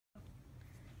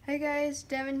Hey guys,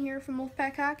 Devin here from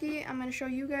Wolfpack Hockey. I'm going to show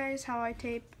you guys how I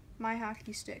tape my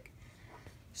hockey stick.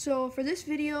 So for this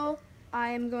video, I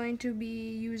am going to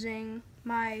be using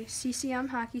my CCM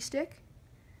hockey stick,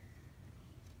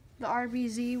 the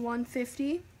RBZ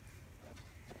 150.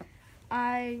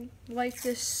 I like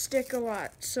this stick a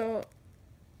lot, so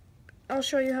I'll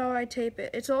show you how I tape it.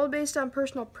 It's all based on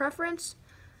personal preference,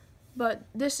 but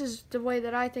this is the way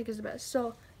that I think is the best.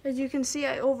 So as you can see,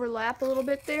 I overlap a little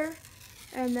bit there,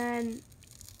 and then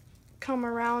come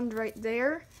around right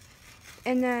there,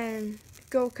 and then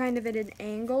go kind of at an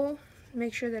angle.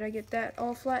 Make sure that I get that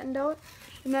all flattened out.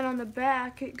 And then on the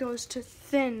back, it goes to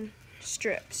thin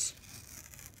strips,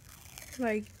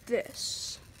 like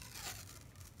this.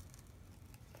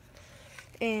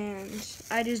 And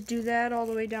I just do that all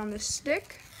the way down the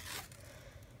stick.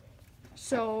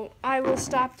 So I will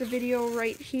stop the video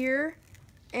right here,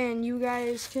 and you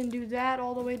guys can do that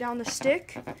all the way down the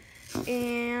stick.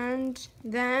 And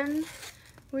then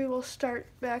we will start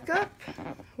back up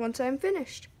once I'm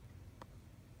finished.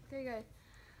 Okay guys,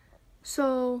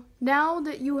 so now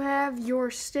that you have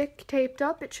your stick taped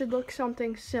up, it should look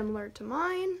something similar to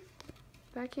mine.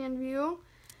 Backhand view.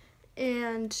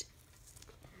 And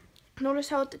notice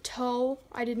how at the toe,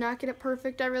 I did not get it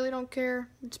perfect. I really don't care.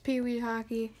 It's Pee-wee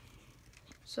hockey.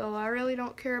 So I really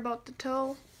don't care about the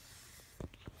toe.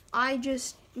 I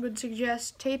just would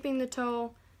suggest taping the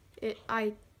toe.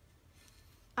 I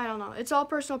don't know. It's all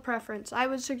personal preference. I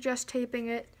would suggest taping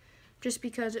it just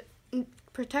because it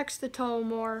protects the toe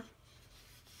more.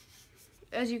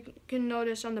 As you can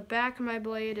notice on the back of my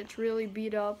blade, it's really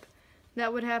beat up.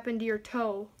 That would happen to your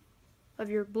toe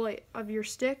of your blade of your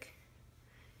stick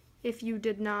if you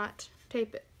did not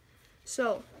tape it.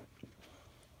 So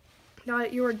now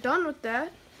that you are done with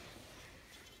that,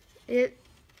 it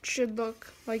should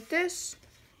look like this.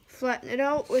 Flatten it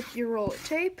out with your roll of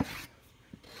tape.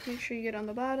 Make sure you get on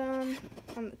the bottom,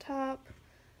 on the top,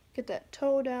 get that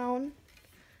toe down,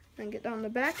 and get down the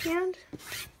backhand.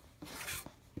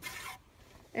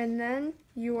 And then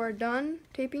you are done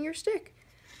taping your stick.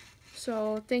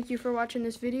 So thank you for watching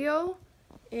this video,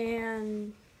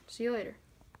 and see you later.